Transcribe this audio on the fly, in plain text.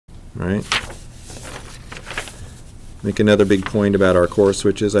right? Make another big point about our core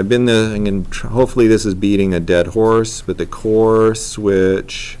switches. Hopefully this is beating a dead horse, but the core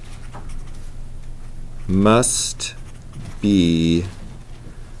switch must be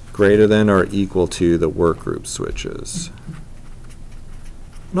greater than or equal to the workgroup switches.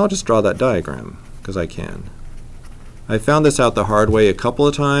 And I'll just draw that diagram, because I can. I found this out the hard way a couple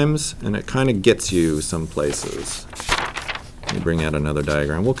of times, and it kind of gets you some places. Let me bring out another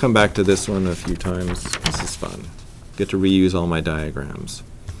diagram. We'll come back to this one a few times. This is fun. Get to reuse all my diagrams.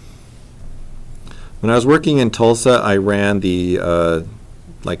 When I was working in Tulsa, I ran the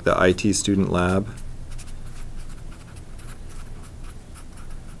like the IT student lab.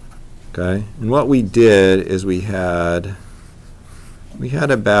 Okay, and what we did is we had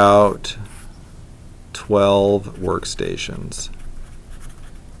about 12 workstations.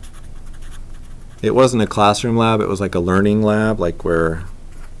 It wasn't a classroom lab, it was like a learning lab, like where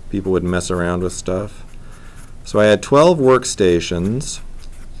people would mess around with stuff. So I had 12 workstations.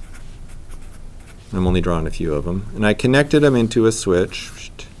 I'm only drawing a few of them. And I connected them into a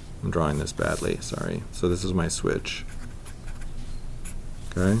switch. I'm drawing this badly, sorry. So this is my switch.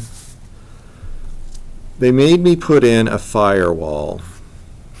 Okay. They made me put in a firewall.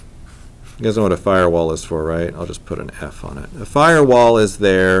 You guys know what a firewall is for, right? I'll just put an F on it. A firewall is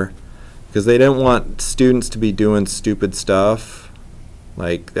there because they didn't want students to be doing stupid stuff.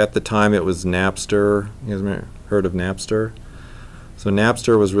 Like at the time it was Napster. You guys heard of Napster? So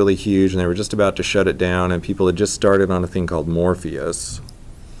Napster was really huge and they were just about to shut it down and people had just started on a thing called Morpheus.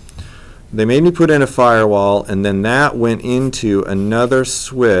 They made me put in a firewall and then that went into another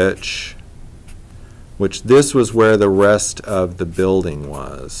switch, which this was where the rest of the building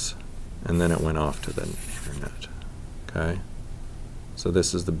was. And then it went off to the internet. Okay? So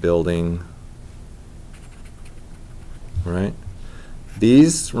this is the building. Right?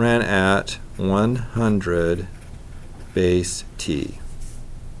 These ran at 100 base T.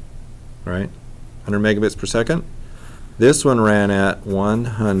 Right? 100 megabits per second. This one ran at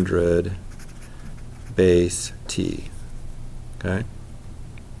 100 base T. Okay?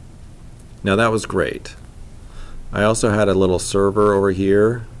 Now that was great. I also had a little server over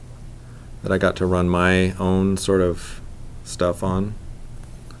here that I got to run my own sort of stuff on.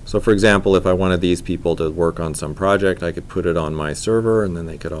 So for example, if I wanted these people to work on some project, I could put it on my server and then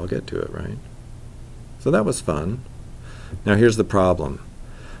they could all get to it, right? So that was fun. Now here's the problem.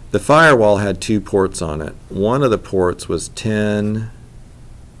 The firewall had 2 ports on it. One of the ports was 10,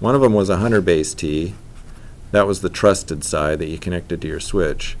 one of them was 100 base T. That was the trusted side that you connected to your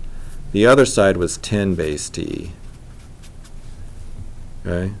switch. The other side was 10 base T.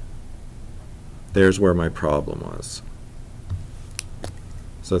 Okay? There's where my problem was.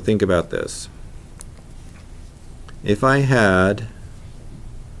 So think about this. If I had,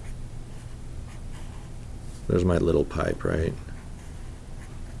 there's my little pipe, right?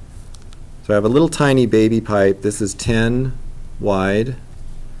 So I have a little tiny baby pipe. This is 10 wide.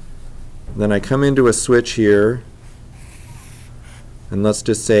 Then I come into a switch here, and let's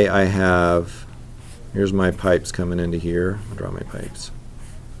just say I have, here's my pipes coming into here. I'll draw my pipes.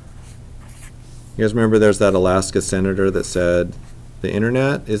 You guys remember there's that Alaska senator that said, the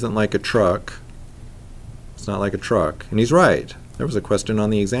internet isn't like a truck. It's not like a truck. And he's right. There was a question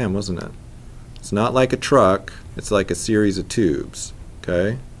on the exam, wasn't it? It's not like a truck. It's like a series of tubes.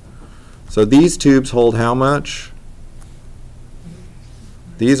 Okay? So these tubes hold how much?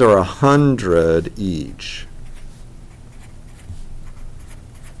 These are 100 each.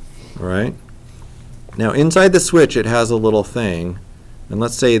 All right? Now inside the switch it has a little thing. And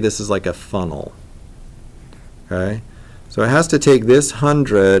let's say this is like a funnel. Okay? So it has to take this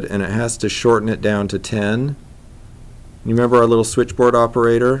 100 and it has to shorten it down to 10. You remember our little switchboard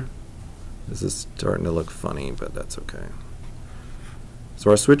operator? This is starting to look funny, but that's okay. So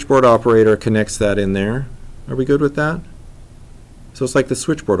our switchboard operator connects that in there. Are we good with that? So it's like the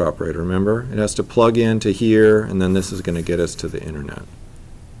switchboard operator, remember? It has to plug into here, and then this is going to get us to the internet.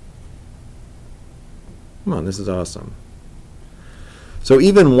 Come on, this is awesome. So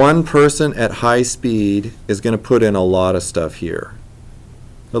even one person at high speed is going to put in a lot of stuff here.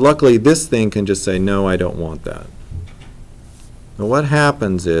 But luckily this thing can just say, no, I don't want that. Now what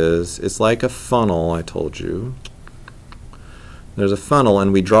happens is, it's like a funnel, I told you. There's a funnel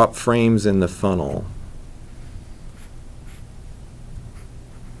and we drop frames in the funnel.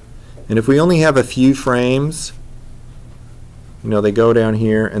 And if we only have a few frames, you know, they go down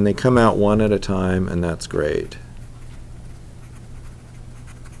here and they come out one at a time, and that's great.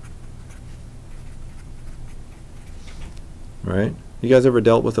 Right? You guys ever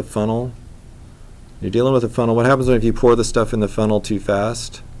dealt with a funnel? You're dealing with a funnel. What happens if you pour the stuff in the funnel too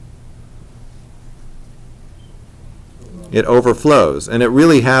fast? It overflows, and it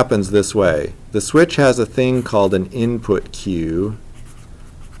really happens this way. The switch has a thing called an input queue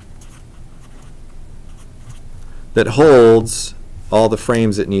that holds all the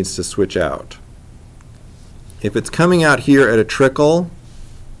frames it needs to switch out. If it's coming out here at a trickle,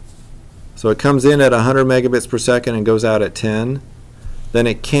 so it comes in at 100 megabits per second and goes out at 10, then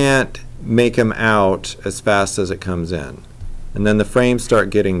it can't make them out as fast as it comes in. And then the frames start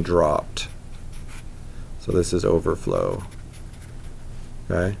getting dropped. So this is overflow.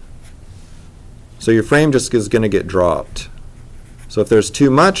 Okay? So your frame just is going to get dropped. So if there's too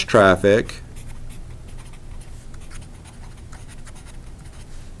much traffic,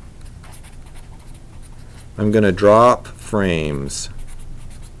 I'm going to drop frames.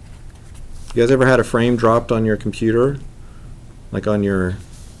 You guys ever had a frame dropped on your computer? Like on your,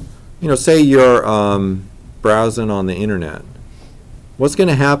 say you're browsing on the internet. What's going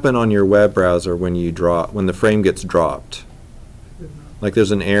to happen on your web browser when the frame gets dropped? Like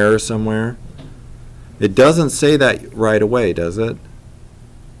there's an error somewhere? It doesn't say that right away, does it?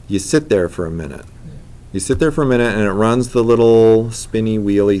 You sit there for a minute. You sit there for a minute and it runs the little spinny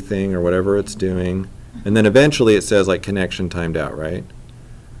wheelie thing or whatever it's doing. And then eventually it says like connection timed out, right?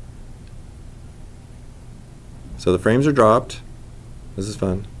 So the frames are dropped. This is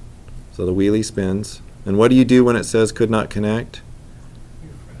fun. So the wheelie spins. And what do you do when it says could not connect?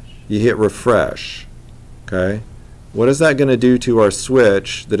 You hit refresh. Okay? What is that going to do to our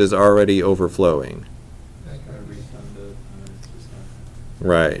switch that is already overflowing?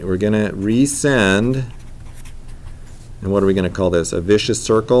 Right. We're going to resend. And what are we going to call this? A vicious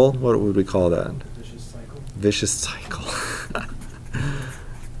circle? What would we call that? Vicious cycle. Vicious cycle.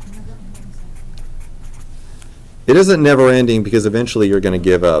 It isn't never ending because eventually you're going to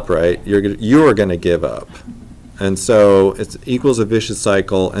give up, right? You're going to give up. And so it equals a vicious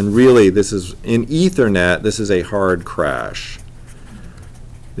cycle, and really this is, in Ethernet, this is a hard crash.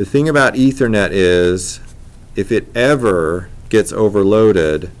 The thing about Ethernet is, if it ever gets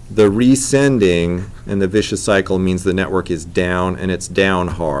overloaded, the resending and the vicious cycle means the network is down, and it's down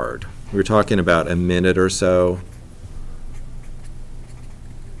hard. We're talking about a minute or so.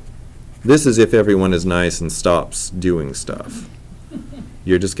 This is if everyone is nice and stops doing stuff.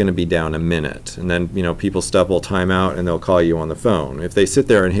 You're just going to be down a minute. And then, people stuff will time out and they'll call you on the phone. If they sit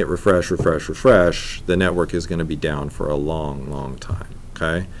there and hit refresh, refresh, refresh, the network is going to be down for a long, long time.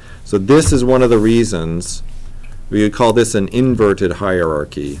 Okay? So this is one of the reasons we would call this an inverted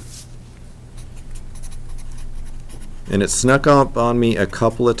hierarchy. And it snuck up on me a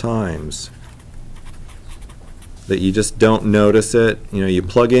couple of times that you just don't notice it. You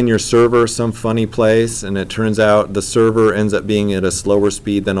plug in your server some funny place, and it turns out the server ends up being at a slower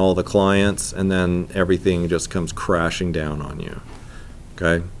speed than all the clients, and then everything just comes crashing down on you.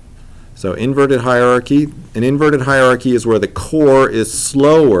 Okay? So inverted hierarchy. An inverted hierarchy is where the core is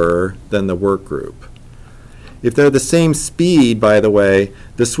slower than the work group. If they're the same speed, by the way,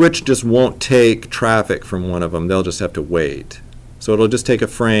 the switch just won't take traffic from one of them. They'll just have to wait. So it'll just take a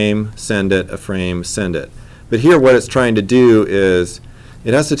frame, send it, a frame, send it. But here what it's trying to do is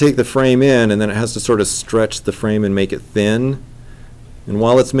it has to take the frame in, and then it has to sort of stretch the frame and make it thin. And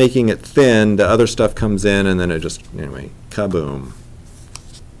while it's making it thin, the other stuff comes in, and then it just, anyway, kaboom.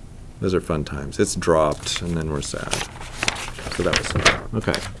 Those are fun times. It's dropped, and then we're sad. So that was fun.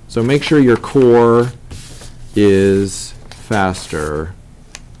 Okay, so make sure your core is faster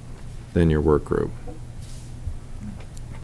than your work group.